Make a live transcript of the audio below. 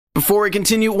Before we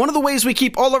continue, one of the ways we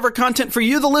keep all of our content for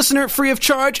you, the listener, free of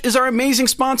charge is our amazing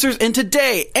sponsors, and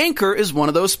today, Anchor is one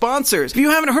of those sponsors. If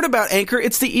you haven't heard about Anchor,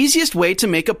 it's the easiest way to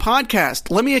make a podcast.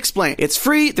 Let me explain. It's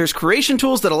free, there's creation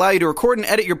tools that allow you to record and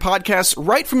edit your podcasts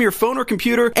right from your phone or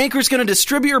computer. Anchor's going to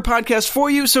distribute your podcast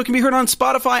for you so it can be heard on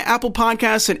Spotify, Apple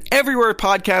Podcasts, and everywhere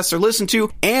podcasts are listened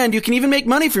to, and you can even make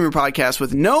money from your podcast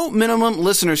with no minimum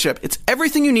listenership. It's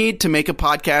everything you need to make a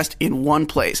podcast in one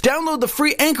place. Download the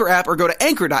free Anchor app or go to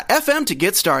anchor.fm to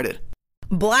get started.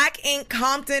 Black Ink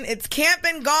Compton, it's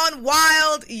camping gone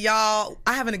wild, y'all.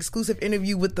 I have an exclusive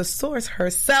interview with the source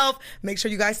herself. Make sure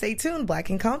you guys stay tuned. Black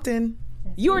Ink Compton.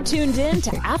 You're tuned in to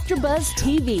AfterBuzz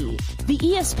TV, the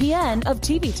ESPN of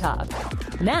TV talk.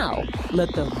 Now,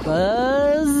 let the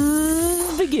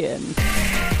buzz begin.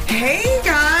 Hey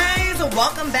guys,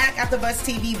 welcome back after Buzz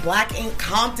TV, Black Ink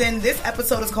Compton. This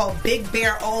episode is called Big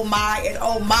Bear, oh my, and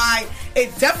oh my,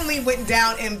 it definitely went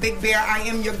down in Big Bear. I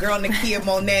am your girl, Nakia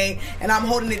Monet, and I'm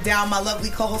holding it down. My lovely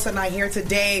co-hosts are not here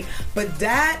today, but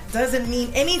that doesn't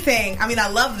mean anything. I mean, I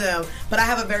love them, but I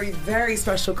have a very, very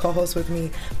special co-host with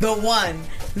me. The one,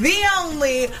 the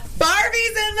only,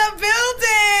 Barbie's in the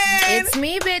building! It's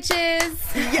me, bitches!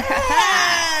 Yes!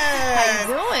 How you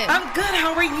doing? I'm good,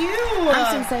 how are you?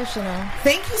 I'm sensational.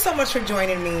 Thank you so much for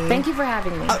joining me. Thank you for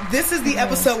having me. This is the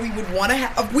episode we would want to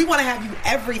have. We want to have you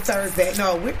every Thursday.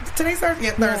 No, today's Thursday.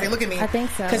 Yeah, Thursday. Look at me. I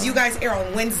think so. Because you guys air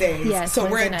on Wednesdays. Yes, so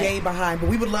Wednesday we're a day behind. But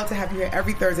we would love to have you here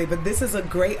every Thursday. But this is a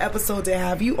great episode to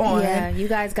have you on. Yeah, you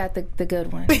guys got the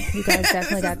good one. You guys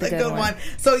definitely got the good one.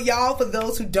 So y'all, for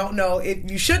those who don't know,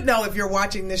 you should know if you're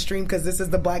watching this stream because this is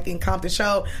the Black Ink Compton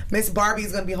show. Miss Barbie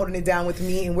is going to be holding it down with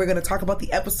me, and we're going to talk about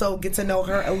the episode, get to know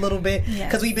her a little bit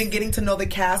because we've been getting to know the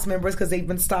cast members because they've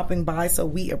been stopping by. So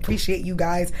we appreciate you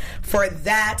guys for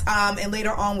that. And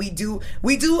later on, we do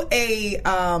a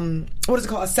what is it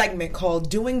called? A segment called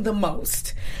 "Doing the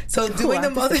Most." So doing the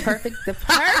most, the perfect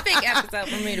episode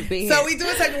for me to be here. So we do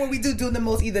a segment where we do the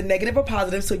most, either negative or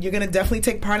positive. So you're going to definitely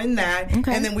take part in that.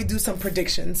 Okay. And then we do some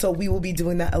predictions. So we will be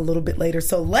doing that a little bit later.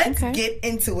 So let's get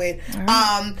into it.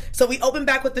 Right. So we open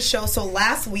back with the show. So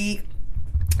last week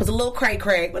was a little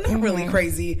cray-cray, but not really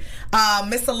crazy.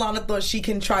 Miss Alana thought she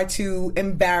can try to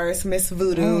embarrass Miss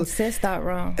Voodoo. Sis thought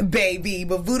wrong. Baby.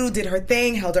 But Voodoo did her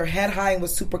thing, held her head high, and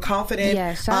was super confident.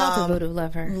 Yeah, shout out to Voodoo.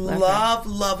 Love her.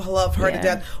 Love her to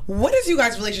death. What is you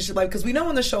guys' relationship like? Because we know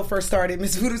when the show first started,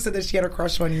 Miss Voodoo said that she had a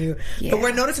crush on you. Yeah. But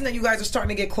we're noticing that you guys are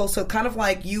starting to get closer, kind of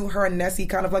like you, her, and Nessie,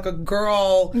 kind of like a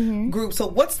girl group. So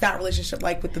what's that relationship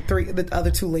like with the other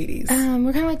two ladies? We're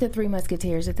kind of like the Three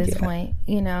Musketeers at this point.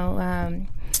 You know,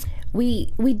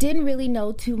 we didn't really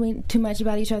know too much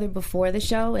about each other before the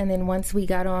show, and then once we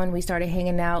got on, we started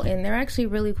hanging out, and they're actually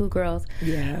really cool girls.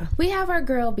 Yeah, we have our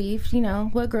girl beef, you know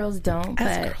what girls don't,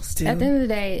 but girls do. At the end of the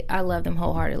day, I love them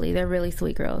wholeheartedly. They're really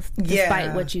sweet girls,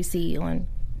 despite what you see on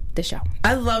the show.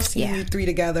 I love seeing you three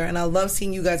together, and I love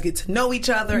seeing you guys get to know each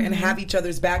other and have each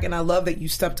other's back. And I love that you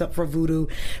stepped up for Voodoo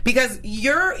because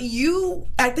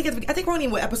I think we're only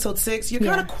in episode 6. You're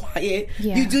kind of quiet.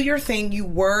 Yeah. You do your thing. You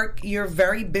work. You're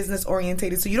very business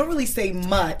orientated, so you don't really say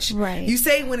much. Right. You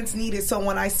say when it's needed. So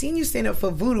when I seen you stand up for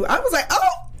Voodoo, I was like, oh.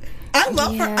 I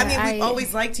love her. I mean, we've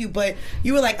always liked you, but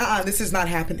you were like, this is not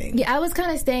happening. Yeah, I was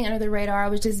kind of staying under the radar. I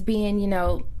was just being,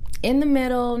 in the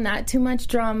middle, not too much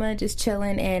drama, just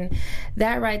chilling, and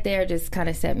that right there just kind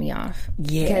of set me off.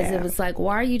 Yeah. Because it was like,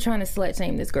 why are you trying to slut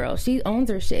shame this girl? She owns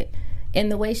her shit.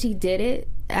 And the way she did it,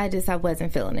 I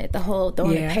wasn't feeling it. The whole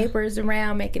throwing the papers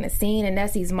around, making a scene, and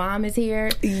Nessie's mom is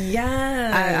here.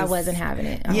 Yes. I wasn't having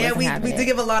it. We did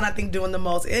give a lot, I think, doing the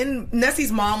most. And Nessie's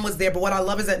mom was there, but what I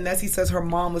love is that Nessie says her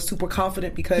mom was super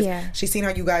confident because she's seen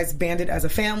how you guys banded as a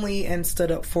family and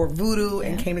stood up for Voodoo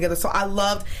and came together. So I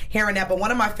loved hearing that. But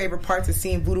one of my favorite parts is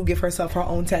seeing Voodoo give herself her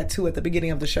own tattoo at the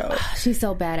beginning of the show. She's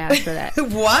so badass for that.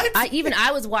 What?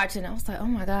 I was watching, I was like, oh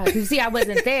my God. You see, I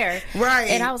wasn't there.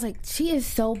 Right. And I was like, she is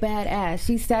so badass.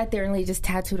 She sat there and just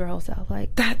tattooed her whole self.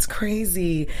 Like, that's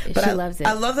crazy. But she loves it.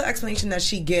 I love the explanation that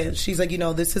she gives. She's like,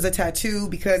 this is a tattoo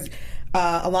because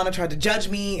Alana tried to judge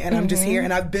me, and I'm just here,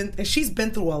 and she's been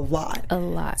through a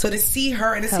lot. So to see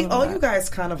her and to see all you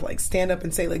guys kind of like stand up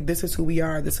and say like, this is who we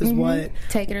are, this is what.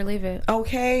 Take it or leave it.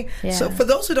 Okay. Yeah. So for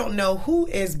those who don't know, who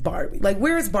is Barbie? Like,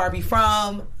 where is Barbie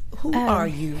from? Who are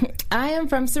you? I am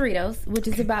from Cerritos, which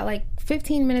is about like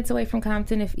 15 minutes away from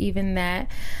Compton, if even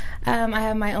that. I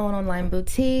have my own online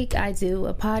boutique. I do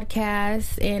a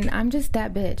podcast, and I'm just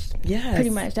that bitch. Yes,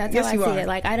 pretty much. That's how I see it.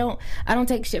 Like, I don't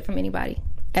take shit from anybody.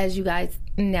 as you guys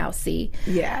now see.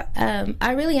 Yeah.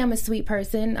 I really am a sweet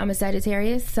person. I'm a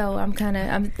Sagittarius, so I'm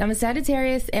a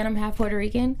Sagittarius and I'm half Puerto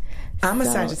Rican. I'm a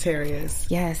Sagittarius.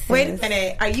 Yes. Wait a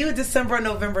minute. Are you a December or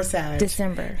November Sag?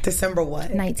 December. December what?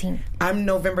 19th. I'm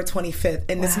November 25th,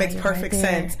 and this makes perfect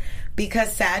sense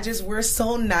because Sagittarius, we're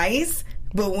so nice.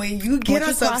 But when you get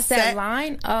us cross upset, that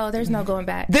line, there's no going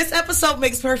back. This episode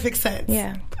makes perfect sense.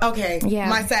 Yeah. Okay. Yeah.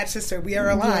 My Sag sister, we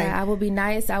are aligned. Yeah, I will be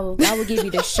nice. I will give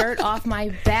you the shirt off my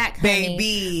back, honey.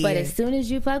 Baby. But as soon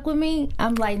as you fuck with me,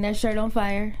 I'm lighting that shirt on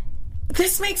fire.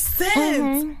 This makes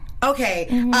sense. Mm-hmm. Okay.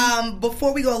 Mm-hmm.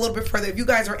 Before we go a little bit further, if you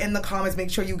guys are in the comments,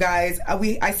 make sure you guys,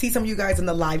 I see some of you guys in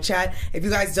the live chat. If you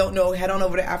guys don't know, head on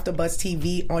over to AfterBuzz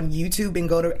TV on YouTube and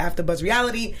go to AfterBuzz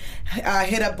Reality.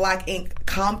 Hit up Black Ink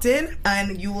Compton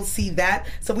and you will see that.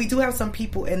 So we do have some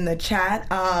people in the chat.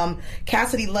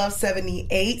 Cassidy Love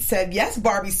 78 said, yes,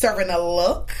 Barbie serving a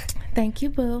look. Thank you,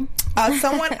 boo.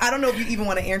 Someone, I don't know if you even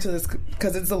want to answer this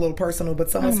because it's a little personal,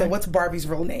 but someone said, what's Barbie's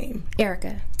real name?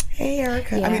 Erica. Hey,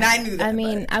 Erica. Yeah. I mean, I knew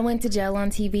that. I went to jail on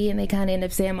TV, and they kind of end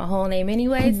up saying my whole name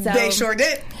anyway. So they sure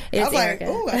did. I was Erica.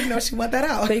 like, oh, I didn't know she went that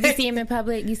out. But if you see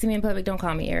me in public, don't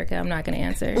call me Erica. I'm not going to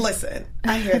answer. Listen,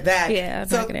 I hear that. Yeah, I'm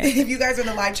so not going to answer. If you guys are in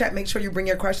the live chat, make sure you bring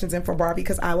your questions in for Barbie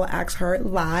because I will ask her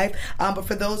live. But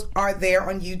for those are there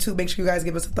on YouTube, make sure you guys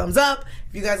give us a thumbs up.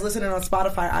 If you guys listening on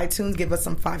Spotify, iTunes, give us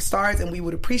some 5 stars, and we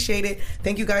would appreciate it.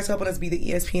 Thank you guys for helping us be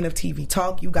the ESPN of TV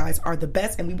Talk. You guys are the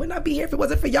best, and we would not be here if it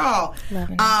wasn't for y'all.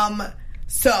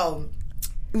 So,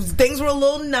 things were a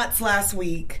little nuts last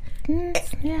week. Yeah.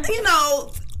 You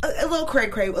know, a little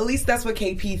cray-cray. At least that's what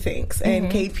KP thinks.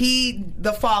 And KP,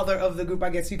 the father of the group, I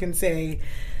guess you can say,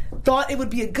 thought it would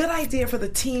be a good idea for the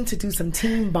team to do some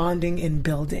team bonding and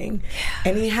building.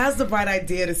 And he has the bright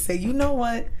idea to say, you know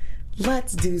what?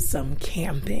 Let's do some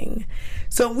camping.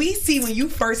 So we see when you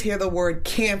first hear the word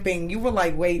camping, you were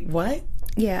like, wait, what?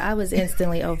 Yeah, I was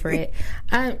instantly over it.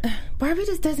 Barbie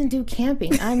just doesn't do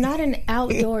camping. I'm not an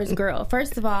outdoors girl.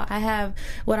 First of all, I have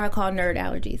what I call nerd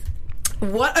allergies.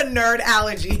 What a nerd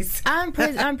allergies.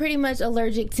 I'm pretty much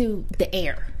allergic to the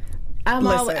air.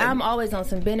 I'm always on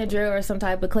some Benadryl or some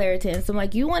type of Claritin. So I'm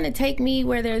like, you want to take me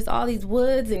where there's all these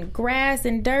woods and grass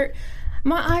and dirt?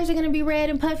 My eyes are going to be red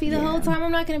and puffy the whole time.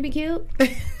 I'm not going to be cute.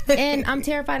 And I'm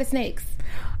terrified of snakes.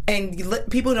 And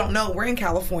people don't know, we're in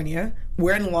California.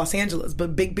 We're in Los Angeles,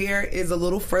 but Big Bear is a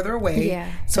little further away.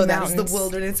 Yeah. So that's the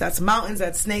wilderness. That's mountains.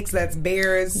 That's snakes. That's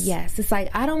bears. Yes. It's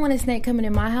like, I don't want a snake coming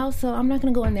in my house, so I'm not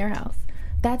going to go in their house.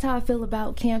 That's how I feel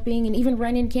about camping and even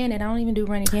running canyon. I don't even do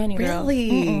running canyon, girl.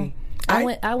 Really?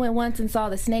 I went once and saw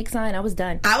the snake sign. I was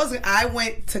done. I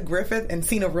went to Griffith and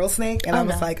seen a real snake, and I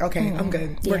was like, okay, I'm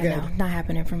good. We're good. No, not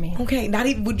happening for me. Okay. Not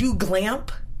even. Would you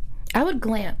glamp? I would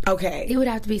glamp. Okay. It would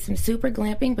have to be some super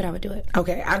glamping, but I would do it.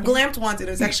 Okay. I glamped once, and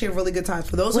it was actually a really good time.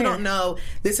 For those who don't know,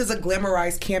 this is a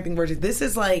glamorized camping version. This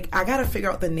is like, I got to figure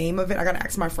out the name of it. I got to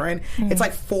ask my friend. It's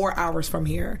like 4 hours from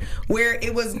here. Where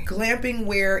it was glamping,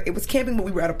 where it was camping, but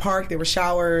we were at a park. There were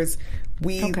showers.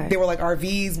 They were like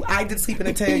RVs. I did sleep in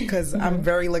a tent because I'm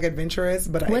very like adventurous.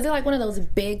 But was it like one of those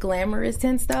big glamorous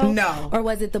tents though? No. Or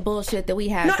was it the bullshit that we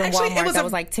had from Walmart that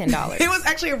was like $10? It was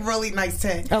actually a really nice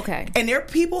tent. Okay. And there are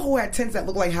people who had tents that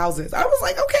look like houses. I was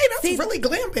like, okay, that's really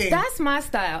glamping. That's my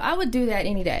style. I would do that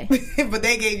any day. But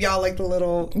they gave y'all like the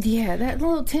little that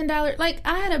little $10. Like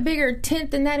I had a bigger tent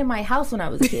than that in my house when I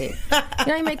was a kid. You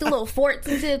know, you make the little forts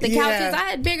and shit, the couches. I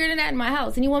had bigger than that in my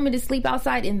house, and you want me to sleep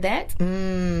outside in that?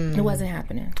 It wasn't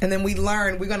happening. And then we're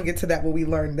going to get to that, where we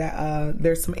learned that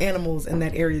there's some animals in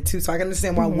that area too. So I can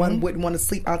understand why one wouldn't want to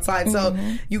sleep outside. So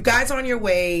you guys are on your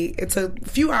way. It's a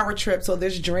few hour trip. So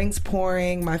there's drinks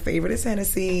pouring. My favorite is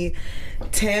Hennessy.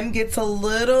 Tim gets a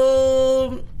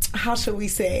little, how should we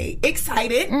say,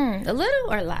 excited. A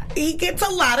little or a lot? He gets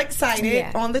a lot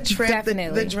excited on the trip.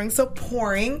 Definitely. The drinks are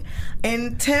pouring.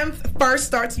 And Tim first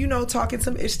starts, talking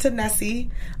some ish to Nessie.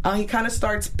 He kind of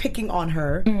starts picking on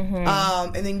her.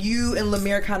 And then you and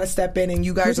Lemire kind of step in, and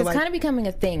you guys are like... It's kind of becoming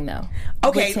a thing, though.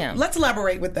 Okay, let's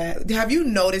elaborate with that. Have you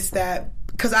noticed that?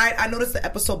 Because I noticed the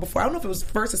episode before. I don't know if it was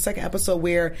first or second episode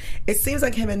where it seems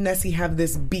like him and Nessie have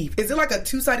this beef. Is it like a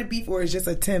two-sided beef, or is it just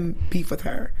a Tim beef with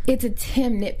her? It's a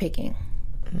Tim nitpicking.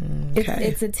 Okay.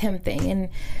 It's a Tim thing.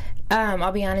 And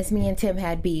I'll be honest, me and Tim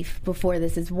had beef before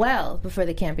this as well, before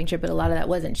the camping trip, but a lot of that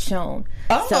wasn't shown.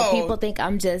 So people think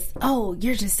I'm just,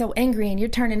 you're just so angry and you're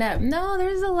turning up. No,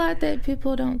 there's a lot that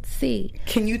people don't see.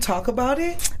 Can you talk about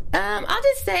it? I'll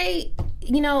just say,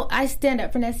 I stand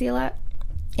up for Nessie a lot.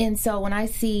 And so when I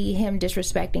see him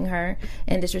disrespecting her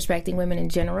and disrespecting women in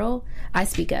general, I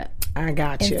speak up. I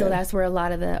got you. And so that's where a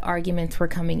lot of the arguments were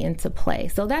coming into play.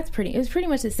 So it was pretty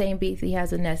much the same beef he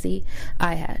has with Nessie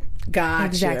I had. Gotcha.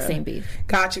 Exact same beef.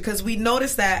 Gotcha. Because we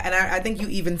noticed that, and I think you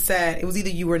even said, it was either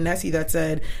you or Nessie that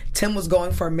said Tim was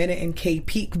going for a minute in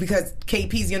KP, because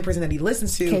KP's the only person that he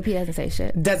listens to. KP doesn't say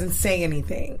shit. Doesn't say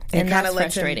anything. And kind of that's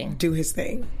lets frustrating. him do his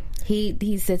thing.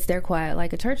 He sits there quiet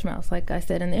like a church mouse, like I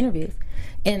said in the interviews.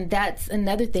 And that's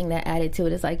another thing that added to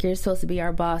it. It's like, you're supposed to be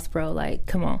our boss, bro. Like,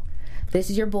 come on. This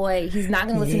is your boy. He's not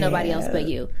going to listen to nobody else but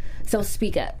you. So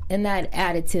speak up. And that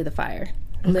added to the fire.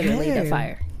 Literally the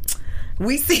fire.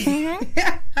 We see.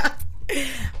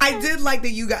 I did like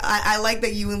that you got. I like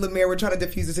that you and Lemire were trying to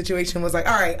diffuse the situation. Was like,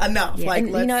 all right, enough. Yeah. Like,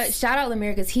 and, you know, shout out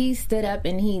Lemire, because he stood up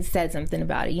and he said something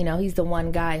about it. You know, he's the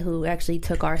one guy who actually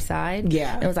took our side.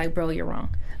 Yeah, and was like, bro, you're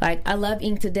wrong. Like, I love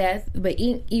Ink to death, but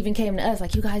Ink even came to us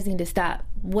like, you guys need to stop.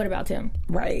 What about Tim?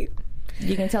 Right.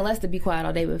 You can tell us to be quiet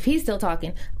all day, but if he's still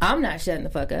talking, I'm not shutting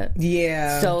the fuck up.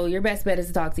 Yeah. So your best bet is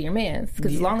to talk to your mans,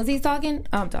 because as long as he's talking,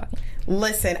 I'm talking.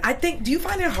 Listen, I think, do you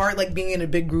find it hard, like, being in a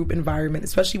big group environment,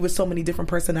 especially with so many different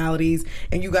personalities,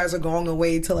 and you guys are going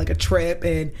away to, like, a trip,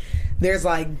 and there's,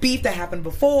 like, beef that happened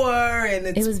before, and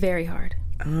it was very hard.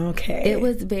 Okay. It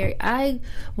was I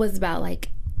was about, like,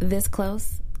 this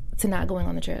close to not going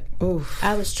on the trip. Oof.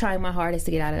 I was trying my hardest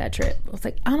to get out of that trip. I was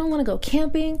like, I don't want to go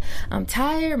camping. I'm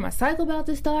tired. My cycle about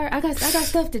to start. I got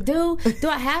stuff to do. Do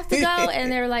I have to go?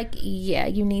 And they were like, yeah,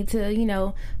 you need to, you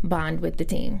know, bond with the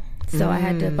team. So I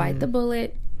had to bite the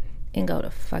bullet and go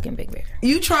to fucking Big Bear.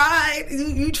 You tried.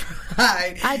 You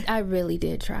tried. I really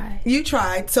did try. You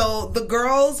tried. So the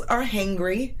girls are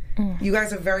hangry. You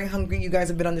guys are very hungry. You guys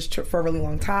have been on this trip for a really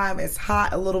long time. It's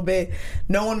hot a little bit.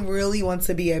 No one really wants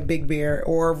to be at Big Bear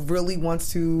or really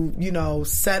wants to, you know,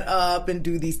 set up and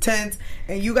do these tents.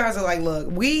 And you guys are like,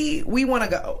 look, we want to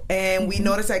go. And we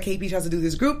noticed that KP has to do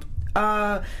this group,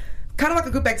 kind of like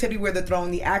a group activity where they're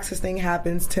throwing the axes thing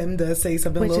happens. Tim does say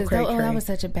something a little crazy. That was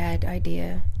such a bad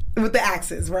idea. With the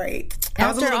axes, right.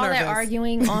 After all that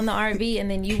arguing on the RV,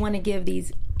 and then you want to give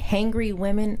these hangry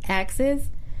women axes.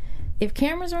 If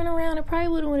cameras weren't around, it probably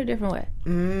would have went a different way.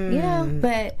 You know?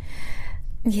 But,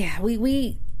 yeah,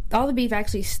 we all the beef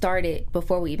actually started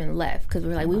before we even left, because we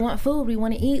were like, we want food, we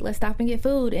want to eat, let's stop and get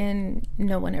food, and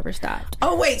no one ever stopped.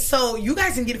 Oh, wait, so you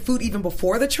guys didn't get food even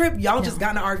before the trip? Y'all just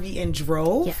got in an RV and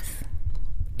drove? Yes.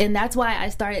 And that's why I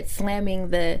started slamming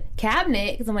the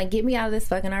cabinet, because I'm like, get me out of this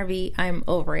fucking RV. I'm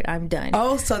over it. I'm done.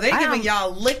 Oh, so they giving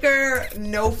y'all liquor,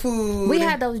 no food. We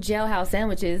had those jailhouse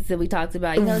sandwiches that we talked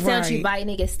about. You know, the sandwich you bite and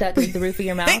it gets stuck to the roof of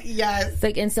your mouth? Yes.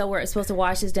 Like, and so we're supposed to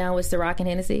wash this down with Ciroc and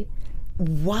Hennessy.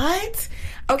 What?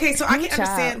 Okay, so I can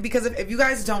understand, because if you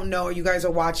guys don't know or you guys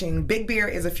are watching, Big Bear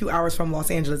is a few hours from Los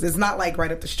Angeles. It's not like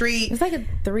right up the street. It's like a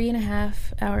 3.5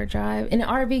 hour drive. In an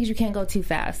RV, because you can't go too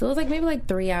fast. So it was like maybe like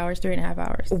 3 hours, 3.5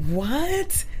 hours.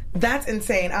 What? That's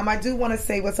insane. I do want to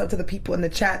say what's up to the people in the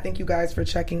chat. Thank you guys for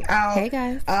checking out. Hey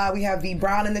guys. We have V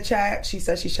Brown in the chat. She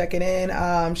says she's checking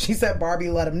in. She said Barbie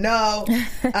let him know.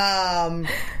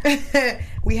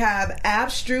 We have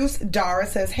Abstruse Dara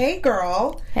says, hey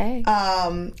girl. Hey.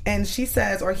 And she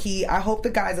says, or he, I hope the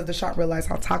guys of the shop realize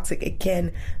how toxic it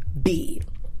can be.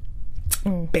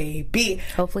 Baby.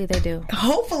 Hopefully they do.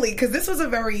 Hopefully, because this was a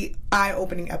very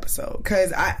eye-opening episode.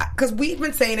 Because we've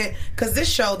been saying it, because this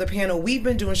show, The Panel, we've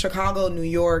been doing Chicago, New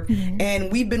York,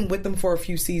 and we've been with them for a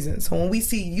few seasons. So when we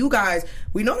see you guys,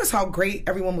 we notice how great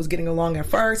everyone was getting along at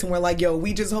first, and we're like, yo,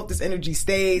 we just hope this energy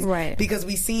stays. Right. Because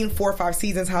we've seen 4 or 5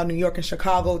 seasons how New York and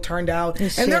Chicago turned out.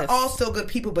 And they're all still good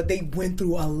people, but they went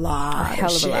through a lot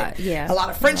of shit. A lot, yeah. A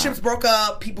lot of friendships broke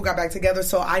up, people got back together.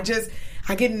 So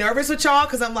I get nervous with y'all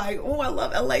because I'm like, oh, I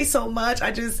love LA so much.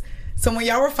 So when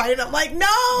y'all were fighting, I'm like,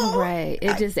 no. Right.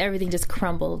 Everything just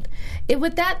crumbled.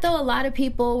 With that, though, a lot of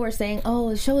people were saying, oh,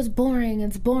 the show is boring.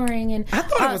 It's boring. And I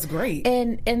thought it was great.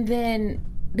 And then,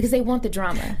 because they want the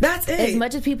drama. That's it. As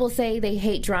much as people say they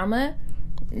hate drama,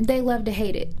 they love to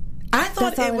hate it. I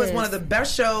thought it was one of the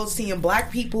best shows, seeing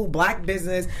black people, black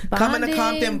business, coming to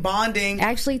Compton, bonding.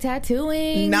 Actually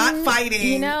tattooing. Not fighting.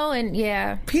 You know, and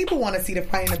yeah. People want to see the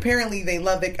fighting. Apparently, they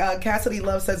love it. Cassidy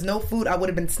Love says, no food, I would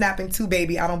have been snapping too,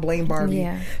 baby. I don't blame Barbie.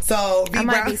 Yeah. So, I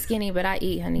might be skinny, but I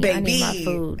eat, honey. Baby. I need my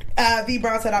food. V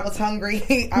Brown said, I was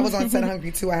hungry. I was on set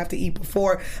hungry, too. I have to eat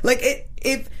before. Like,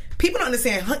 if people don't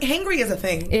understand, hangry is a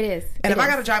thing. It is. And if I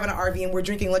got to drive in an RV and we're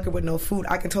drinking liquor with no food,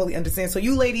 I can totally understand. So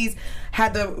you ladies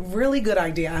had the really good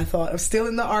idea, I thought, of still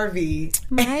in the RV.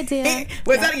 My idea.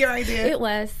 Was that your idea? It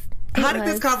was. How did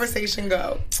this conversation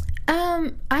go?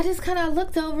 I just kind of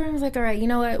looked over and was like, all right, you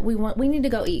know what? We need to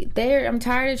go eat. I'm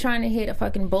tired of trying to hit a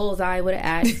fucking bullseye with an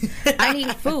axe. I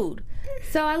need food.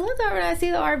 So I look over and I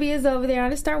see the RV is over there. I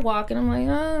just start walking. I'm like,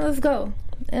 let's go.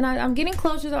 And I'm getting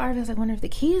closer to the RV. I was like, I wonder if the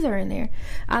keys are in there.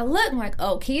 I look, I'm like,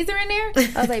 oh, keys are in there?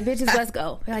 I was like, bitches, let's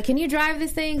go. They're like, can you drive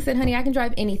this thing? I said, honey, I can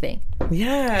drive anything.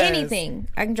 Yes. Anything.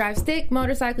 I can drive stick,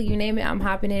 motorcycle, you name it. I'm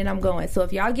hopping in and I'm going. So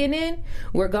if y'all getting in,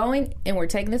 we're going and we're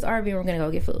taking this RV and we're going to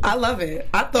go get food. I love it.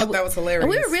 I thought that was hilarious. And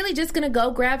we were really just going to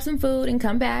go grab some food and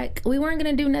come back. We weren't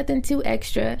going to do nothing too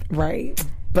extra. Right.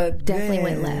 But definitely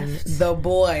went left. The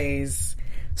boys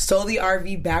stole the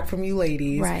RV back from you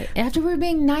ladies. Right. After we were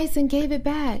being nice and gave it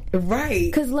back. Right.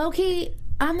 Because low-key,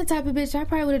 I'm the type of bitch, I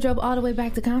probably would have drove all the way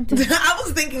back to Compton. I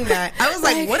was thinking that. I was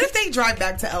like, what if they drive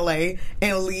back to LA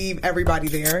and leave everybody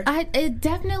there? It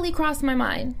definitely crossed my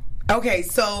mind. Okay,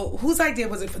 so whose idea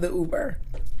was it for the Uber?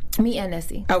 Me and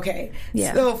Nessie. Okay.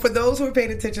 Yeah. So for those who are paying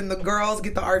attention, the girls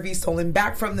get the RV stolen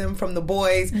back from them, from the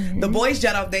boys. Mm-hmm. The boys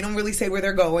jet off. They don't really say where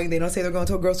they're going. They don't say they're going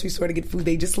to a grocery store to get food.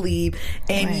 They just leave.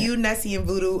 And right. You, Nessie, and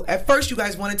Voodoo, at first you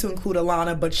guys wanted to include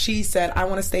Alana, but she said, I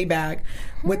want to stay back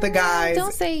with the guys.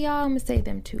 Don't say y'all. I'm going to say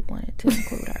them two wanted to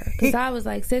include her. Because I was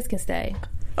like, sis can stay.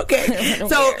 Okay, so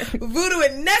care. Voodoo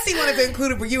and Nessie wanted to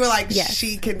include it, but you were like, yes.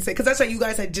 She can say, because that's why you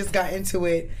guys had just got into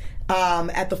it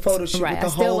at the photo shoot with the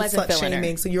whole slut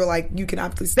shaming. So you were like, you can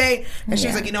obviously stay, and she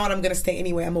was like, you know what, I'm going to stay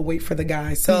anyway. I'm going to wait for the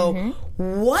guys. So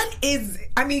what is?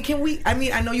 I mean,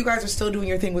 I know you guys are still doing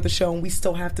your thing with the show, and we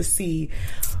still have to see.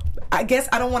 I guess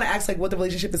I don't want to ask like what the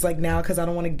relationship is like now because I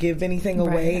don't want to give anything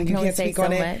away, and you can't speak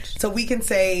on it. So we can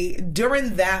say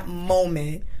during that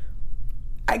moment.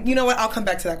 You know what? I'll come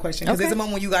back to that question because there's a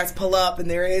moment when you guys pull up and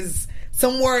there is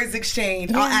some words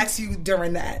exchanged. Yeah. I'll ask you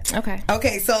during that.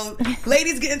 Okay. So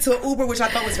ladies get into an Uber, which I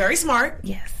thought was very smart.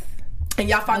 Yes. And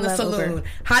y'all find the saloon. Uber.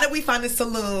 How did we find the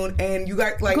saloon? And you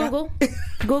guys like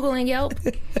Google and Yelp.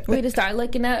 We just start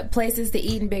looking up places to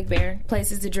eat in Big Bear,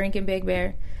 places to drink in Big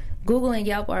Bear. Google and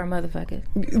Yelp are a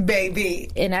motherfucker. Baby.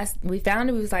 And we found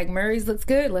it. We was like, Murray's looks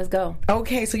good. Let's go.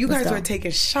 Okay, so you guys were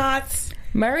taking shots.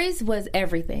 Murray's was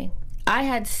everything. I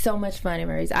had so much fun at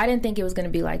Murray's. I didn't think it was going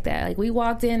to be like that. Like, we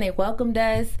walked in, they welcomed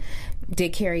us,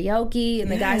 did karaoke, and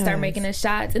the guys started making us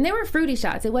shots. And they were fruity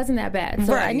shots. It wasn't that bad.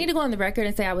 So I need to go on the record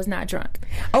and say I was not drunk.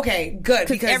 Okay, good.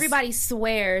 Because everybody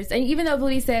swears. And even though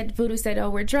Voodoo said, oh,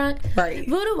 we're drunk. Right.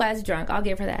 Voodoo was drunk. I'll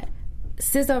give her that.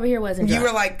 Sis over here wasn't drunk. You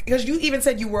were like, because you even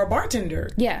said you were a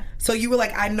bartender. Yeah. So you were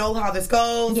like, I know how this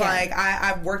goes. Yeah. Like,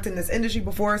 I've worked in this industry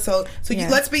before. So yeah.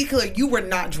 Let's be clear, you were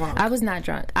not drunk. I was not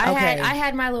drunk. I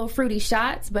had my little fruity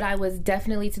shots, but I was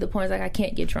definitely to the point like I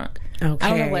can't get drunk. Okay. I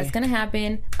don't know what's going to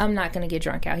happen. I'm not going to get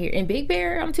drunk out here. In Big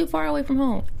Bear, I'm too far away from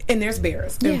home. And there's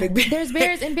bears in Big Bear. There's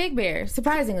bears in Big Bear,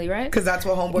 surprisingly, right? Because that's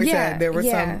what Homeboy said. There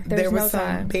were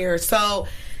some bears. So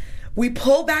we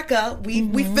pull back up. We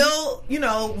feel,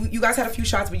 you guys had a few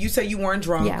shots, but you said you weren't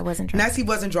drunk. Yeah, I wasn't drunk. Nessie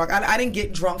wasn't drunk. I didn't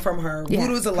get drunk from her. Yeah,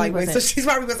 Voodoo's a lightweight, so she's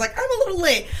probably was like, I'm a little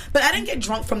late. But I didn't get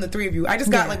drunk from the three of you. I just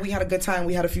got we had a good time.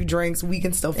 We had a few drinks. We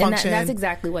can still function. And that's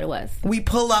exactly what it was. We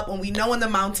pull up, and we know in the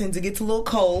mountains it gets a little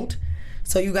cold.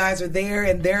 So you guys are there,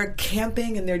 and they're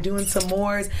camping, and they're doing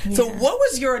s'mores. Yeah. So what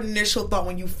was your initial thought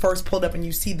when you first pulled up and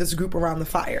you see this group around the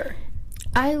fire?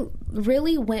 I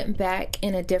really went back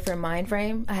in a different mind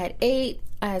frame. I had ate.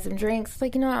 I had some drinks.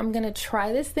 Like, I'm going to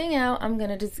try this thing out.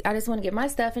 I just want to get my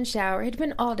stuff and shower. It's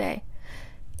been all day.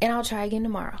 And I'll try again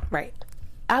tomorrow. Right.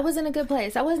 I was in a good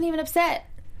place. I wasn't even upset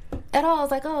at all. I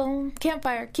was like, oh,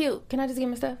 campfire, cute. Can I just get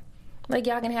my stuff? Like,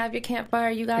 y'all can have your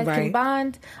campfire. You guys can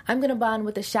bond. I'm going to bond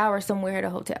with a shower somewhere at a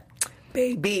hotel.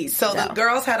 Baby. So the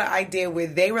girls had an idea where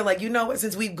they were like, you know what,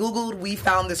 since we Googled, we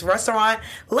found this restaurant,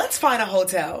 let's find a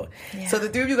hotel. Yeah. So the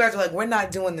three of you guys are like, we're not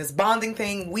doing this bonding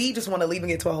thing. We just want to leave and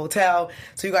get to a hotel.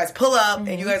 So you guys pull up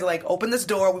and you guys are like, open this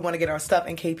door. We want to get our stuff.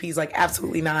 And KP's like,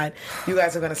 absolutely not. You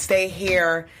guys are going to stay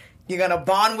here. You're going to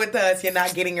bond with us. You're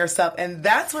not getting your stuff. And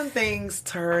that's when things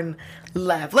turn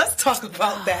left. Let's talk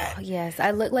about that. Yes.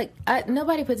 I look like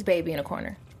nobody puts baby in a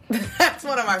corner. That's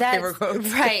one of my favorite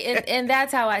quotes. Right, and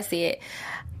that's how I see it.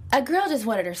 A girl just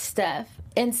wanted her stuff.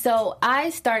 And so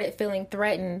I started feeling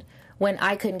threatened when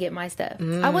I couldn't get my stuff.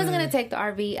 I wasn't going to take the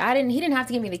RV. He didn't have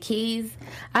to give me the keys.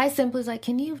 I simply was like,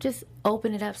 can you just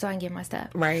open it up so I can get my stuff?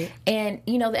 Right. And,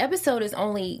 the episode is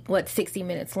only, 60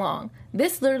 minutes long.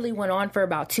 This literally went on for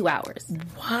about 2 hours.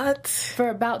 What? For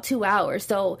about 2 hours.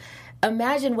 So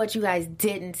imagine what you guys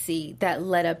didn't see that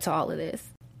led up to all of this.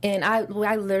 And I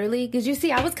literally, because you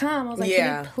see, I was calm. I was like,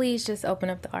 can you please just open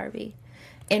up the RV?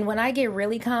 And when I get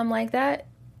really calm like that,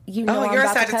 I'm you're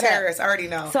about a Sagittarius. I already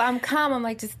know. So I'm calm. I'm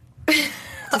like, just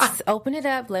Just open it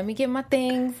up. Let me get my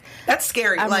things. That's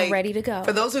scary. I'm like, ready to go.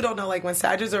 For those who don't know, like when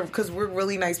Sagittarius are, because we're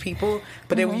really nice people,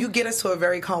 but then when you get us to a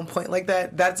very calm point like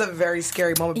that, that's a very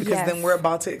scary moment because then we're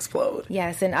about to explode.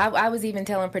 Yes, and I was even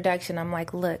telling production, I'm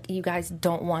like, look, you guys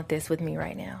don't want this with me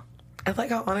right now. I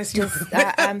like how honest you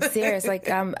are. I'm serious. Like,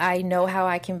 I know how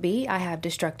I can be. I have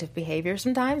destructive behavior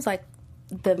sometimes, like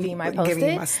the Beam I posted. Give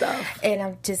me my stuff. And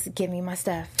I'm just, give me my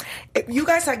stuff. If you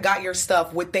guys had got your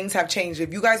stuff, would things have changed?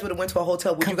 If you guys would have went to a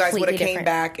hotel, would you guys would have came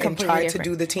back and tried to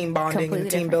do the team bonding and the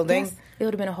team building? Yes. It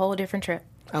would have been a whole different trip.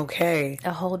 Okay.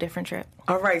 A whole different trip.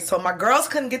 All right. So my girls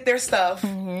couldn't get their stuff.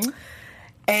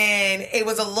 And it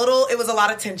was a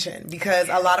lot of tension because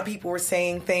a lot of people were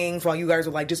saying things while you guys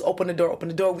were like, just open the door, open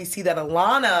the door. We see that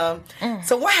Alana.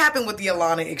 So what happened with the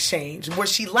Alana exchange? Was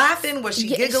she laughing? Was she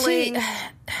giggling?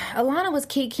 Alana was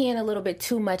kikiing a little bit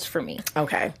too much for me.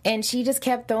 Okay. And she just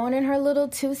kept throwing in her little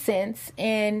 2 cents.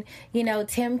 And, you know,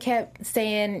 Tim kept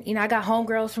saying, you know, I got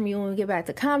homegirls from you when we get back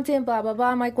to Compton, blah, blah, blah.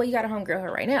 I'm like, well, you got a homegirl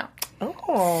her right now.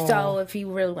 Oh. So if you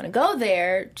really want to go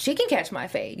there, she can catch my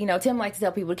fade. You know, Tim likes to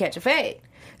tell people to catch a fade.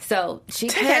 So she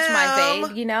can catch my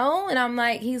fade, you know? And I'm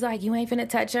like, he's like, you ain't finna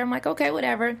touch her. I'm like, okay,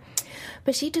 whatever.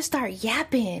 But she just started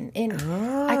yapping, and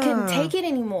I couldn't take it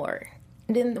anymore.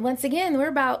 And then once again, we're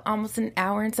about almost an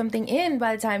hour and something in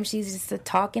by the time she's just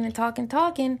talking and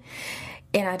talking.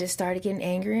 And I just started getting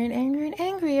angrier and angrier and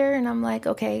angrier. And I'm like,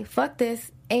 okay, fuck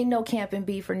this. Ain't no camping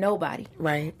beef for nobody.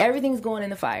 Right. Everything's going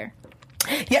in the fire.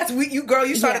 Yes,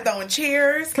 you started throwing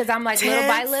cheers. Because I'm like, little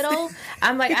by little,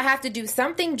 I'm like, I have to do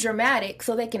something dramatic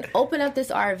so they can open up this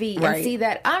RV and see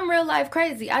that I'm real life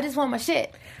crazy. I just want my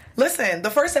shit. Listen,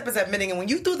 the first step is admitting, and when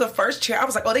you threw the first chair, I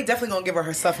was like, oh, they definitely gonna give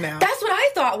her stuff now. That's what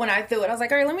I thought when I threw it. I was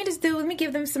like, all right, let me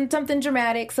give them something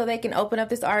dramatic so they can open up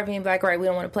this RV and be like, all right, we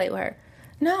don't want to play with her.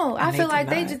 No, I feel like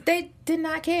they did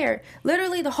not care.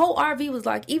 Literally, the whole RV was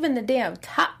like, even the damn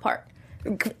top part.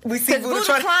 We see Voodoo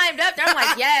climbed up there. I'm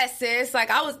like, yes, sis.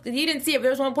 Like, you didn't see it, but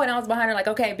there was one point I was behind her, like,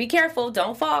 okay, be careful,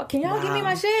 don't fall. Can y'all give me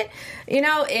my shit? You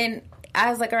know, and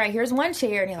I was like, all right, here's one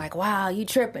chair. And you're like, wow, you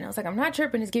tripping. I was like, I'm not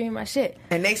tripping, just give me my shit.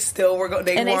 And they still were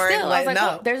letting up. I was like,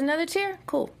 oh, there's another chair?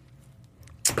 Cool.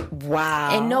 Wow.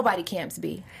 And nobody camps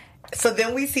B. So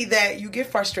then we see that you get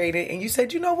frustrated and you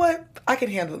said, you know what? I can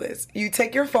handle this. You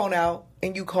take your phone out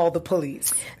and you call the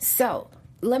police. So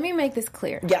let me make this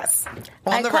clear. Yes.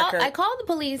 On the record. I called the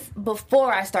police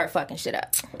before I start fucking shit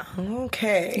up.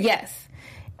 Okay. Yes.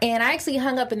 And I actually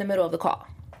hung up in the middle of the call.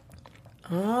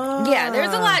 Oh. Yeah,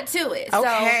 there's a lot to it.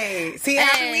 Okay. See,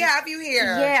 we have you here.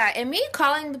 Yeah, and me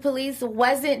calling the police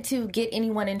wasn't to get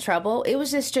anyone in trouble. It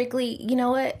was just strictly, you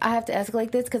know what? I have to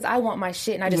escalate this because I want my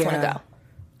shit and I just want to go.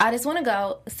 I just want to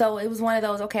go. So it was one of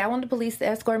those, okay, I want the police to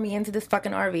escort me into this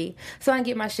fucking RV so I can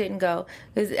get my shit and go.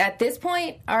 Because at this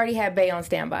point, I already had Bay on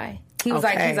standby. He was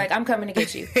like, I'm coming to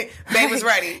get you. Bay was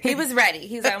ready. He was ready.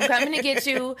 He's like, I'm coming to get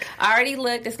you. I already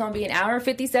looked. It's going to be an hour and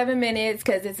 57 minutes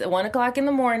because it's 1 o'clock in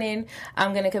the morning.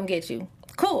 I'm going to come get you.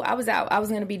 Cool. I was out. I was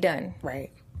going to be done.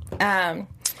 Right.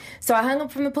 So I hung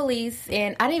up from the police,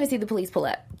 and I didn't even see the police pull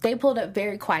up. They pulled up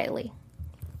very quietly.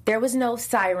 There was no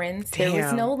sirens. Damn. There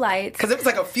was no lights. Because it was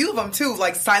like a few of them, too,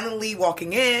 like silently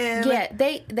walking in. Yeah,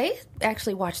 they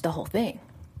actually watched the whole thing.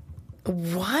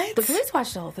 What? The police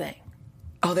watched the whole thing.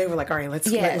 Oh, they were like, all right, let's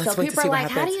so wait to see what happens. People are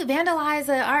like, how do you vandalize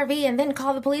an RV and then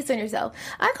call the police on yourself?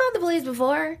 I called the police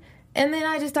before, and then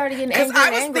I just started getting angry. Because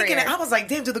I was thinking, I was like,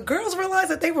 damn, do the girls realize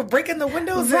that they were breaking the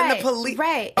windows and the police?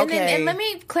 Right. Okay. And let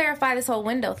me clarify this whole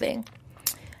window thing.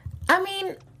 I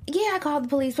mean, yeah, I called the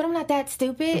police, but I'm not that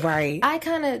stupid. Right. I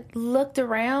kind of looked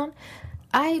around.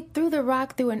 I threw the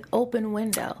rock through an open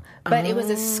window, but it was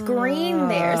a screen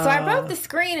there. So I broke the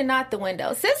screen and not the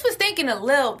window. Sis was thinking a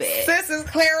little bit. Sis is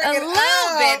clearing a it little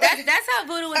up. bit. That's how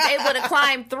Voodoo was able to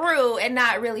climb through and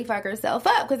not really fuck herself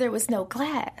up because there was no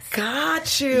glass.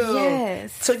 Got you.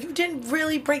 Yes. So you didn't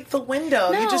really break the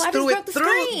window. No, you just threw it broke through.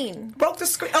 The screen. Broke the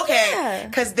screen. Okay.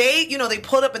 Because they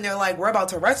pulled up and they're like, we're about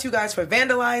to arrest you guys for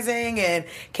vandalizing. And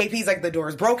KP's like, the door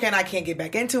is broken. I can't get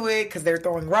back into it because they're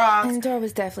throwing rocks. And the door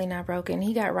was definitely not broken.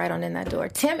 He got right on in that door.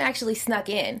 Tim actually snuck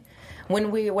in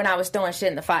when I was throwing shit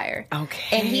in the fire.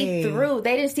 Okay. And he threw.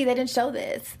 They didn't show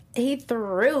this. He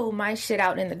threw my shit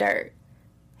out in the dirt.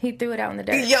 He threw it out in the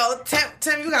dirt. Yo,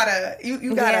 Tim, you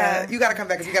gotta come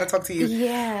back because we gotta talk to you.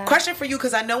 Yeah. Question for you,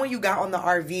 because I know when you got on the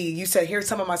RV, you said, "Here's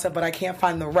some of my stuff, but I can't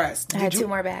find the rest." I had 2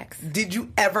 more bags. Did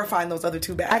you ever find those other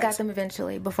 2 bags? I got them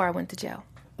eventually before I went to jail.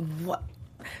 What?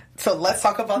 So let's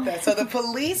talk about that. So the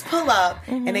police pull up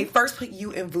and they first put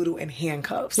you and Voodoo in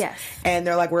handcuffs. Yes. And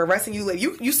they're like, we're arresting you.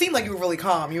 You seem like you were really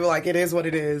calm. You were like, it is what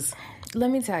it is. Let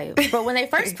me tell you. But when they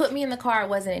first put me in the car, I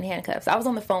wasn't in handcuffs. I was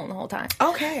on the phone the whole time.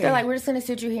 Okay. They're like, we're just going to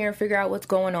sit you here and figure out what's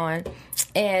going on.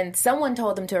 And someone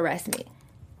told them to arrest me.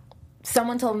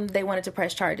 Someone told them they wanted to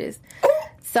press charges.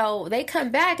 So they come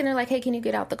back and they're like, hey, can you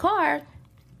get out the car?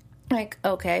 Like,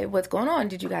 okay, what's going on?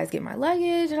 Did you guys get my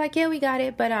luggage? They're like, yeah, we got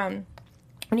it. But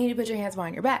we need to put your hands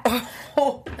behind your back.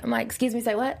 I'm like, excuse me,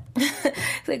 say what?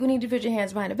 It's like, we need to put your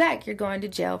hands behind the back. You're going to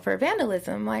jail for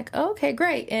vandalism. I'm like, okay,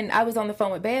 great. And I was on the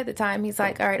phone with Bay at the time. He's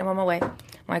like, all right, I'm on my way. I'm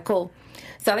like, cool.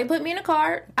 So they put me in a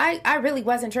car. I really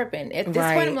wasn't tripping. At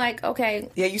this point, I'm like, okay.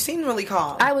 Yeah, you seemed really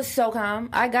calm. I was so calm.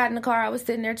 I got in the car. I was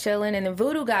sitting there chilling. And then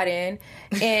Voodoo got in.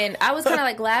 And I was kind of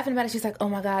like laughing about it. She's like, oh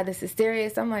my God, this is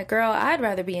serious. I'm like, girl, I'd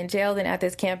rather be in jail than at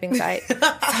this camping site.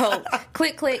 So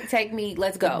click, click, take me.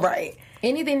 Let's go. Right.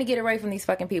 Anything to get away from these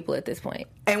fucking people at this point.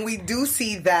 And we do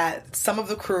see that some of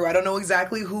the crew, I don't know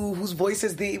exactly whose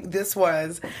voices this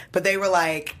was, but they were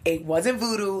like, it wasn't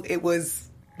Voodoo.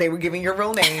 They were giving your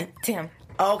real name. Tim.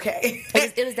 Okay.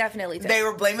 It was definitely Tim. They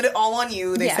were blaming it all on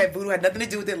you. They said Voodoo had nothing to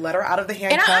do with it. Let her out of the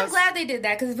handcuffs. And I'm glad they did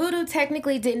that because Voodoo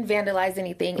technically didn't vandalize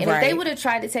anything. And if they would have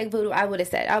tried to take Voodoo, I would have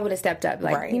stepped up.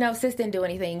 Like, sis didn't do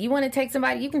anything. You want to take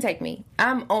somebody? You can take me.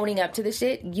 I'm owning up to the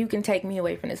shit. You can take me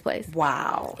away from this place.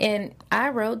 Wow. And I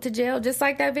rode to jail just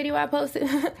like that video I posted.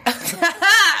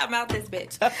 I'm out this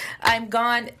bitch. I'm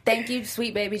gone. Thank you,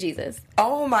 sweet baby Jesus.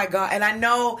 Oh my God. And I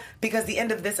know because the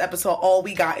end of this episode, all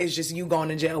we got is just you going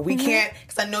to jail. We can't,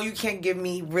 because I know you can't give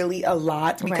me really a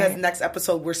lot because next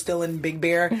episode we're still in Big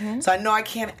Bear. So I know I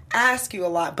can't ask you a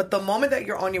lot. But the moment that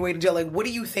you're on your way to jail, like, what are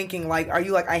you thinking? Like, are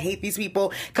you like, I hate these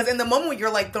people? Because in the moment when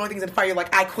you're like throwing things in the fire, you're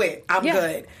like, I quit. I'm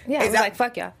good. Yeah, I was like,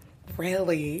 fuck y'all.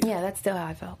 Really? Yeah, that's still how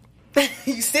I felt.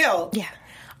 You still? Yeah.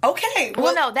 Okay.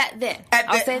 Well, no, that then.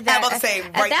 I'll say that. I'm about to say,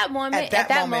 at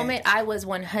that moment, I was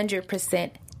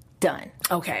 100% done.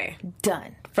 Okay.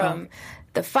 Done. From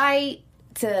the fight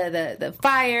to the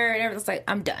fire and everything. It's like,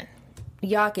 I'm done.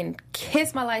 Y'all can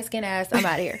kiss my light skin ass. I'm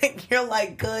out of here. You're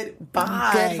like,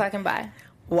 goodbye. Good fucking bye.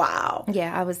 Wow.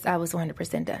 Yeah, I was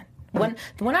 100% done.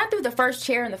 When I threw the first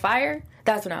chair in the fire,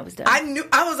 that's when I was done.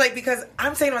 I was like, because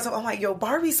I'm saying to myself, I'm like, yo,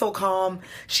 Barbie's so calm.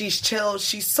 She's chill.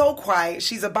 She's so quiet.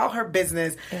 She's about her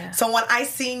business. Yeah. So when I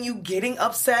seen you getting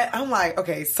upset, I'm like,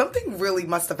 okay, something really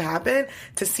must have happened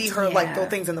to see her like throw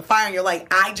things in the fire. And you're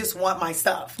like, I just want my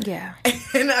stuff. Yeah.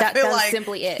 And I feel like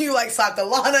simply it. You like slapped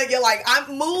Alana. You're like,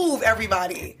 move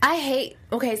everybody.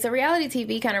 So reality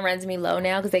TV kind of runs me low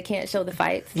now because they can't show the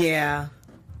fights. Yeah.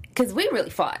 Because we really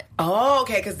fought. Oh,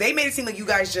 okay. Because they made it seem like you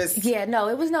guys just... Yeah, no,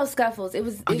 it was no scuffles. It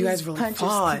was you guys really punches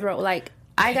fought. Throw. Like,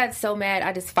 I got so mad,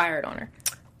 I just fired on her.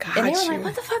 Got and they were like,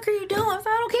 what the fuck are you doing? I was like,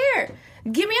 I don't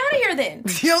care. Get me out of here then.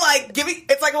 You're like,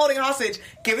 it's like holding hostage.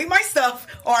 Give me my stuff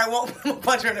or I won't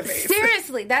punch her in the face.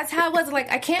 Seriously, that's how it was. Like,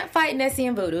 I can't fight Nessie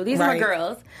and Voodoo. These are my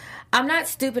girls. I'm not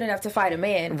stupid enough to fight a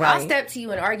man. Right. I'll step to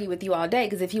you and argue with you all day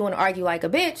because if you want to argue like a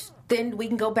bitch, then we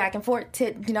can go back and forth,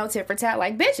 tit for tat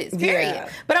like bitches, period. Yeah.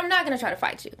 But I'm not going to try to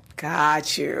fight you.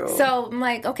 Got you. So I'm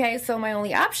like, okay, so my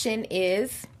only option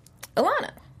is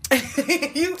Alana.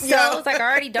 It's like,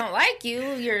 I already don't like you.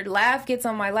 Your laugh gets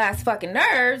on my last fucking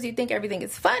nerves. You think everything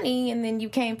is funny, and then you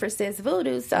came for sis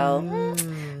Voodoo, so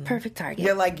perfect target.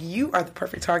 You're like, you are the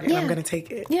perfect target, and I'm going to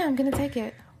take it. Yeah, I'm going to take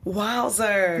it.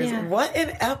 Wowzers. Yeah. What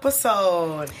an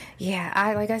episode.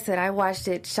 Yeah, like I said, I watched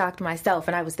it, shocked myself,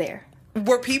 and I was there.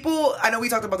 Were people, I know we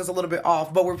talked about this a little bit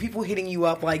off, but were people hitting you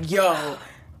up like, yo,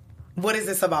 what is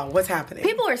this about? What's happening?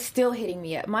 People are still hitting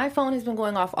me up. My phone has been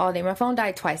going off all day. My phone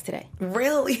died twice today.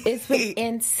 Really? It's been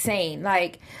insane.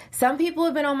 Like, some people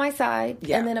have been on my side.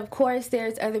 Yeah. And then, of course,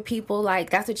 there's other people like,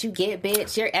 that's what you get,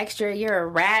 bitch. You're extra. You're a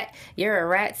rat. You're a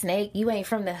rat snake. You ain't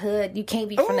from the hood. You can't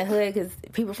be from the hood because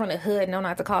people from the hood know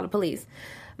not to call the police.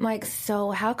 I'm like,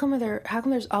 so how come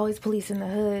there's always police in the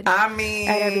hood? I mean,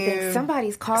 at everything.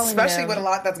 Somebody's calling especially them. with a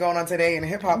lot that's going on today in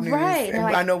hip hop news. Right. And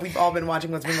like, I know we've all been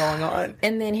watching what's been going on.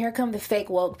 And then here come the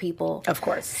fake woke people. Of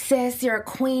course. Sis, you're a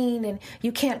queen and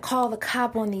you can't call the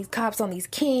cops on these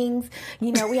kings.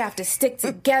 You know, we have to stick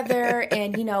together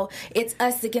and, you know, it's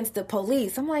us against the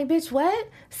police. I'm like, bitch, what?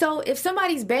 So if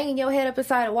somebody's banging your head up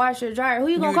inside a washer or dryer, who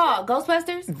you gonna call?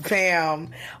 Ghostbusters?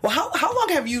 Fam. Well, how long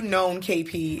have you known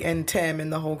KP and Tim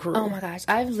and the whole crew? Oh my gosh.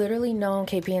 I've literally known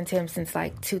KP and Tim since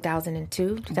like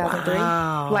 2002, 2003.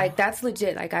 Wow. Like, that's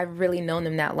legit. Like, I've really known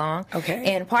them that long.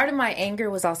 Okay. And part of my anger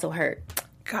was also hurt.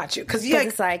 Got you. Because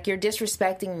it's like, you're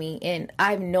disrespecting me, and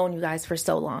I've known you guys for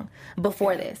so long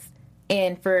before this.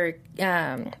 And for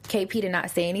KP to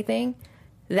not say anything,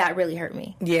 that really hurt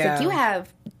me. Yeah. Like, you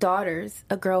have daughters,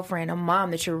 a girlfriend, a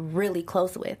mom that you're really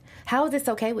close with. How is this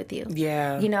okay with you?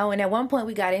 Yeah. You know, and at one point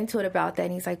we got into it about that,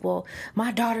 and he's like, well,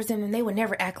 my daughters and they would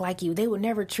never act like you. They would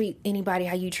never treat anybody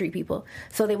how you treat people.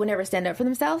 So they would never stand up for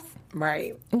themselves.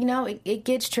 Right. You know, it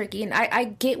gets tricky. And I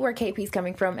get where KP's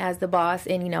coming from as the boss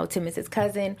and, you know, Tim is his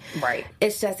cousin. Right.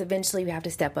 It's just eventually we have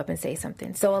to step up and say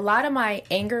something. So a lot of my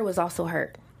anger was also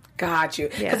hurt. Got you.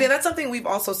 Because that's something we've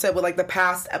also said with like the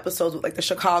past episodes with like the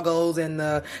Chicagos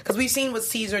and because we've seen what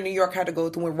Caesar in New York had to go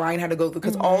through, what Ryan had to go through,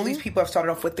 because all these people have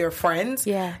started off with their friends.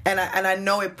 Yeah. And I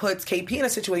know it puts KP in a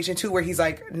situation too where he's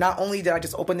like, not only did I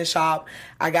just open the shop,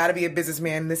 I got to be a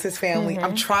businessman. This is family.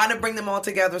 I'm trying to bring them all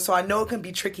together. So I know it can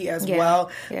be tricky as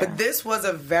well. Yeah. But this was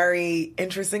a very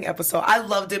interesting episode. I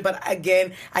loved it. But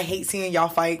again, I hate seeing y'all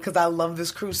fight because I love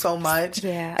this crew so much.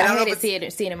 Yeah. And I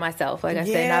hated seeing it myself. Like I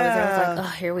said, and I was like,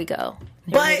 oh, here we go.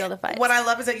 But what I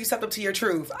love is that you stepped up to your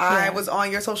truth. I was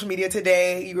on your social media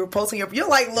today. You were posting you're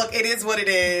like, look, it is what it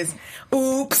is.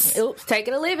 Oops, take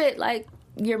it or leave it. Like,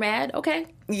 you're mad? Okay.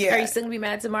 Yeah. Are you still going to be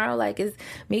mad tomorrow? Like, is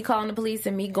me calling the police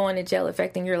and me going to jail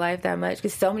affecting your life that much?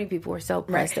 Because so many people were so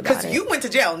pressed about it. Because you went to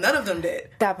jail. None of them did.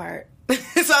 That part.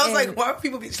 So I was like, why are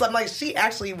people I'm like, she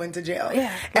actually went to jail.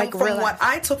 Yeah. And from what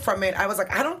I took from it, I was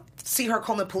like, I don't see her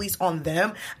calling the police on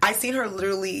them. I seen her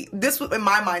literally, this was in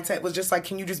my mindset was just like,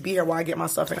 can you just be here while I get my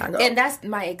stuff and I go? And that's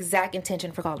my exact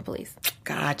intention for calling the police.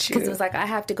 Got you. Because it was like, I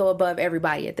have to go above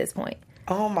everybody at this point.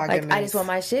 Oh my goodness. I just want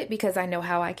my shit because I know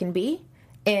how I can be.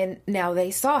 And now they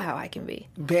saw how I can be.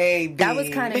 Baby. That was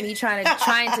kind of me trying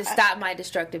to stop my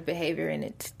destructive behavior, and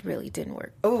it really didn't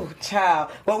work. Oh,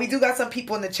 child. Well, we do got some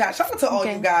people in the chat. Shout out to all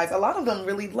you guys. A lot of them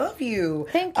really love you.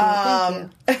 Thank you. Thank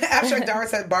you. Abstract Dara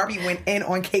said Barbie went in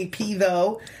on KP,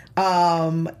 though.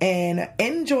 And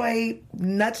Enjoy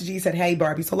Nuts G said, hey,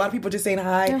 Barbie. So a lot of people just saying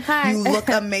hi. Hi. You look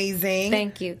amazing.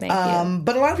 Thank you. Thank you.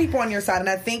 But a lot of people on your side, and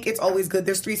I think it's always good.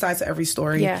 There's 3 sides to every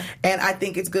story. Yeah. And I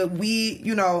think it's good.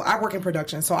 I work in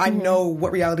production, so I know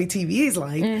what reality TV is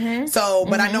like. So,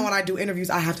 but I know when I do interviews,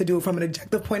 I have to do it from an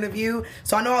objective point of view.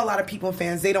 So I know a lot of people and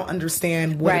fans, they don't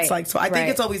understand what it's like. So I think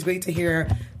it's always great to hear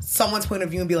someone's point of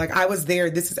view and be like, I was there.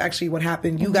 This is actually what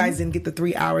happened. You guys didn't get the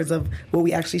 3 hours of what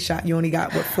we actually shot. You only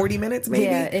got, 40 minutes maybe?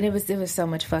 Yeah, and it was so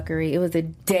much fuckery. It was a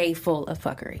day full of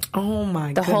fuckery. Oh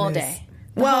my goodness. The whole day.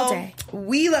 Whole day.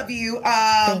 We love you.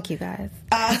 Thank you guys.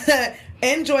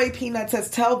 Enjoy Peanut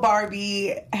says, tell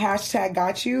Barbie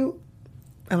 #got you.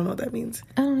 I don't know what that means.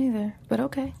 I don't either, but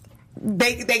okay.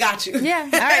 They got you. Yeah.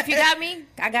 All right. If you got me,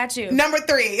 I got you. Number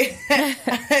 3.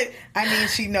 I mean,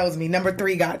 she knows me. Number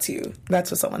 3 got you. That's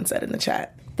what someone said in the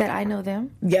chat. That I know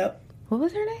them? Yep. What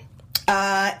was her name?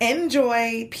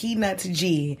 Enjoy Peanuts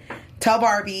G. Tell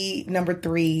Barbie number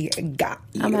 3 got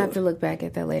you. I'm going to have to look back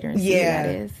at that later and see who that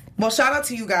is. Well, shout out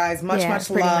to you guys. Much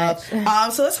love.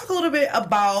 So let's talk a little bit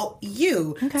about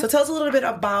you. Okay. So tell us a little bit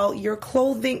about your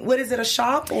clothing. What is it, a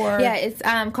shop? Or yeah, it's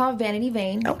called Vanity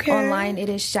Vane. Okay. Online, it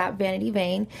is Shop Vanity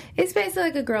Vane. It's basically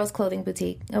like a girl's clothing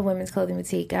boutique, a women's clothing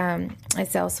boutique. I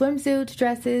sell swimsuits,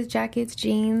 dresses, jackets,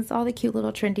 jeans, all the cute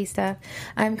little trendy stuff.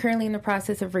 I'm currently in the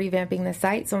process of revamping the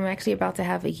site, so I'm actually about to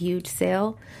have a huge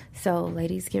sale. So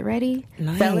ladies, get ready.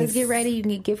 Nice. Fellas, get ready. You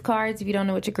can get gift cards if you don't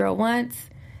know what your girl wants.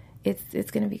 It's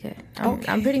going to be good.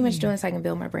 I'm pretty much doing so I can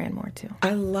build my brand more, too.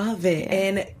 I love it.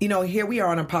 Yeah. And, here we are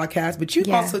on a podcast, but you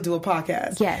also do a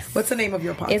podcast. Yes. What's the name of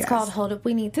your podcast? It's called Hold Up,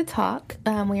 We Need to Talk.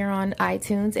 We are on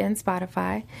iTunes and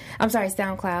Spotify. I'm sorry,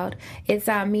 SoundCloud. It's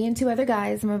me and 2 other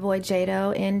guys, my boy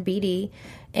Jado and BD.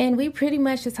 And we pretty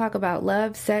much just talk about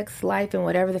love, sex, life, and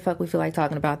whatever the fuck we feel like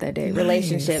talking about that day. Nice.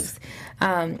 Relationships.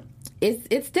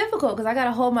 It's difficult because I got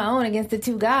to hold my own against the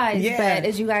 2 guys. Yeah. But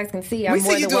as you guys can see, I'm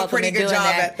more than welcome to doing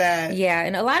that. At that. Yeah,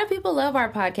 and a lot of people love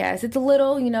our podcast. It's a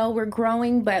little, we're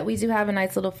growing, but we do have a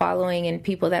nice little following and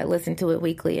people that listen to it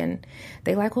weekly, and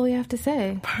they like what we have to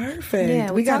say. Perfect.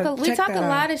 Yeah, we talk a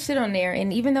lot of shit on there,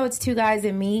 and even though it's 2 guys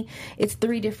and me, it's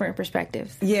 3 different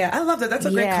perspectives. Yeah, I love that. That's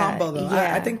a great combo, though.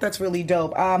 Yeah. I think that's really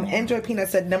dope. Enjoy Peanut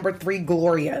said number 3,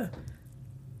 Gloria.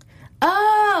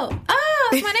 Oh,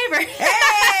 it's my neighbor.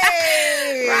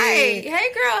 Hey! Right.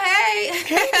 Hey, girl, hey.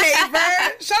 Hey,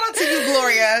 neighbor. Shout out to you,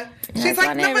 Gloria. She's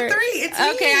like, number 3. It's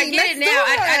me. Okay, I get it now.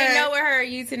 I didn't know what her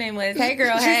username was. Hey,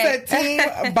 girl, hey. She said,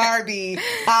 Team Barbie.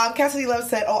 Cassidy Love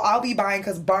said, I'll be buying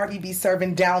because Barbie be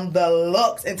serving down the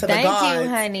looks into the gods. Thank you,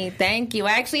 honey. Thank you.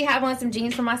 I actually have on some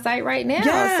jeans for my site right now.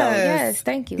 Yes. So, yes,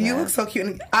 thank you. You look so cute.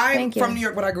 And I'm from New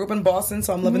York, but I grew up in Boston,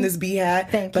 so I'm loving this bee hat.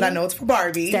 Thank but you. I know it's for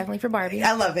Barbie. It's definitely for Barbie.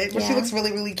 I love it. But she looks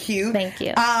really, really cute. Thank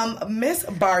you. Miss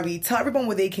Barbie, tell everyone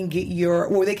where they can get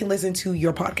where they can listen to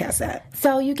your podcast at.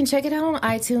 So you can check it out on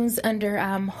iTunes under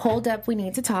Hold Up, We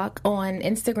Need to Talk. On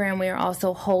Instagram, we are also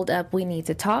also Hold Up, We Need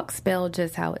to Talk, spelled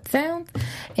just how it sounds.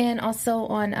 And also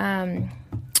on,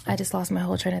 I just lost my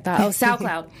whole train of thought. Oh,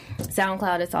 SoundCloud.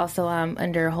 SoundCloud is also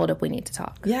under Hold Up, We Need to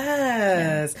Talk.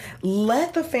 Yes.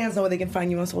 Let the fans know where they can find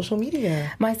you on social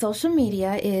media. My social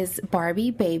media is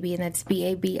Barbie Baby, and that's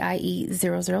BABIE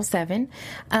 007.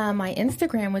 My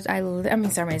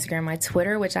Instagram, my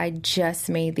Twitter, which I just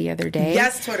made the other day.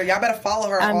 Yes, Twitter. Y'all better follow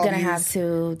her. I'm going to have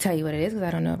to tell you what it is because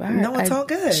I don't know about her. No, it's all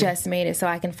good. Just made it so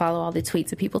I can follow all the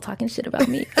tweets of people talking shit about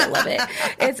me. I love it.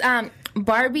 It's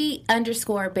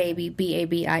Barbie_baby,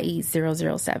 BABIE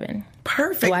 007.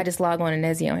 Perfect. So I just log on to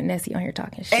Nessie on here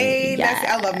talking shit. Hey, yes. Nessie.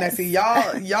 I love Nessie.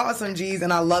 Y'all are some G's,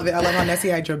 and I love it. I love how Nessie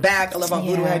had your back. I love how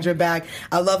Voodoo had your back.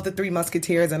 I love the Three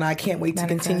Musketeers, and I can't wait to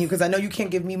continue because I know you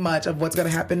can't give me much of what's going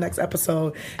to happen next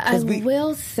episode. I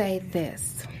will say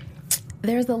this.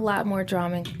 There's a lot more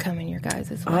drama coming your guys'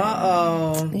 way.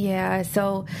 Uh-oh. Yeah,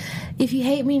 so if you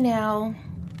hate me now,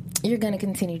 you're going to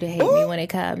continue to hate me when it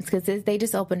comes because they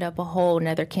just opened up a whole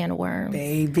nother can of worms.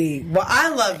 Baby. Well, I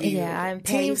love you. Yeah, I'm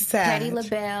Team Petty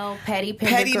LaBelle, Petty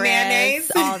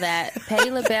Pendergrass, all that. Petty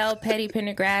LaBelle, Petty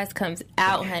Pendergrass comes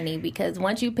out, honey, because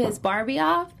once you piss Barbie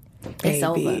off, it's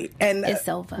over. And it's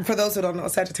over. For those who don't know,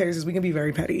 Sagittarius, we can be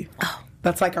very petty. Oh.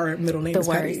 That's like our middle name is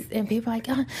Petty. And people are like,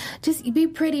 just be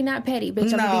pretty, not petty.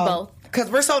 Bitch, I'm going to be both. Because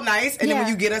we're so nice, and then when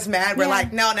you get us mad, we're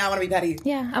like, no, I want to be petty.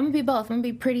 Yeah, I'm going to be both. I'm going to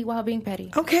be pretty while being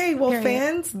petty. Okay, well,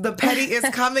 fans, the petty is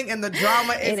coming, and the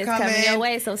drama is coming your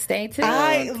way, so stay tuned.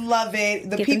 I love it.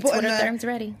 The Get people in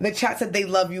ready. The chat said they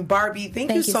love you. Barbie,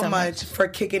 thank you so much for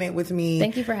kicking it with me.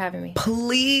 Thank you for having me.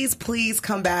 Please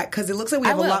come back, because it looks like we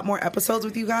have a lot more episodes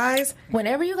with you guys.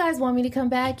 Whenever you guys want me to come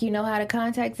back, you know how to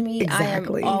contact me.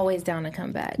 Exactly. I am always down to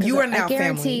come back. You are now family. I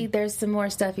guarantee there's some more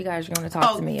stuff you guys are going to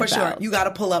talk to me about. For sure. You got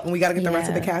to pull up, and we got to get the rest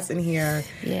of the cast in here.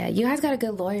 Yeah, you guys got a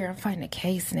good lawyer. I'm fighting a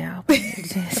case now.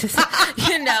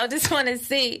 Just want to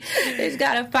see.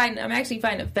 I'm actually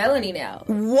fighting a felony now.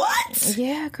 What?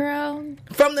 Yeah, girl.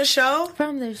 From the show?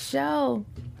 From the show.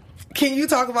 Can you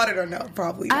talk about it or no?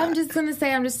 Probably not. I'm just gonna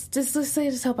say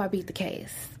just hope I beat the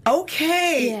case.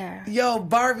 Okay. Yeah. Yo,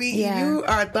 Barbie, you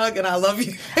are a thug, and I love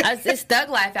you. It's thug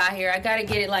life out here. I gotta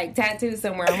get it tattooed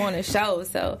somewhere. I'm on a show,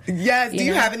 so. Yes. Do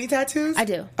you have any tattoos? I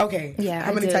do. Okay. Yeah.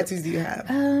 How many tattoos do you have?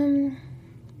 I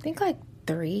think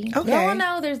 3. Okay.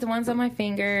 No, there's the ones on my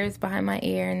fingers, behind my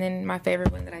ear, and then my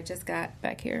favorite one that I just got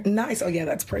back here. Nice. Oh, yeah,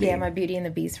 that's pretty. Yeah, my Beauty and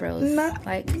the Beast rose.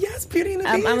 Yes, Beauty and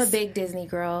the Beast. I'm a big Disney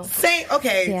girl. Same.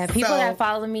 Okay. Yeah, people that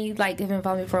follow me, have been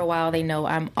following me for a while, they know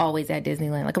I'm always at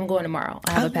Disneyland. I'm going tomorrow.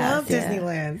 I have a pass. I love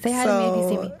Disneyland. Say hi to me if you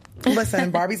see me. Listen,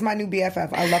 Barbie's my new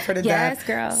BFF. I love her to death. Yes,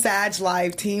 girl. Sag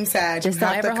Life, Team Sag. Just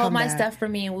don't ever hold my stuff for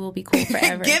me, and we will be cool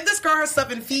forever. Give this girl her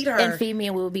stuff and feed her. And feed me,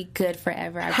 and we will be good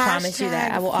forever. I promise you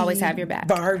that. I will always have your back.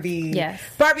 Barbie. Yes.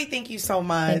 Barbie, thank you so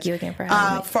much. Thank you again for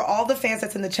having me. For all the fans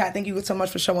that's in the chat, thank you so much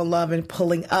for showing love and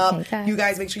pulling up. You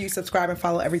guys, make sure you subscribe and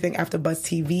follow everything AfterBuzz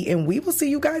TV, and we will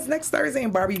see you guys next Thursday.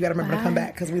 And Barbie, you got to remember to come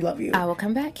back because we love you. I will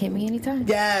come back. Hit me anytime.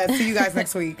 Yeah. See you guys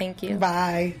next week. Thank you.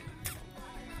 Bye.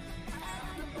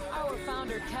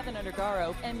 Kevin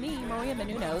Undergaro and me, Maria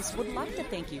Menounos, would like to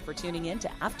thank you for tuning in to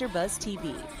AfterBuzz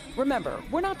TV. Remember,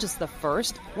 we're not just the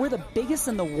first, we're the biggest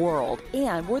in the world,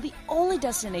 and we're the only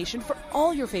destination for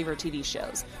all your favorite TV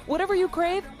shows. Whatever you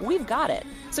crave, we've got it.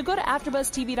 So go to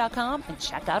AfterBuzzTV.com and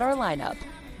check out our lineup.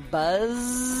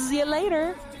 Buzz you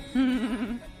later.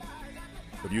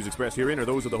 The views expressed herein are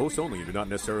those of the hosts only and do not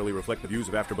necessarily reflect the views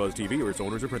of AfterBuzz TV or its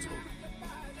owners or principals.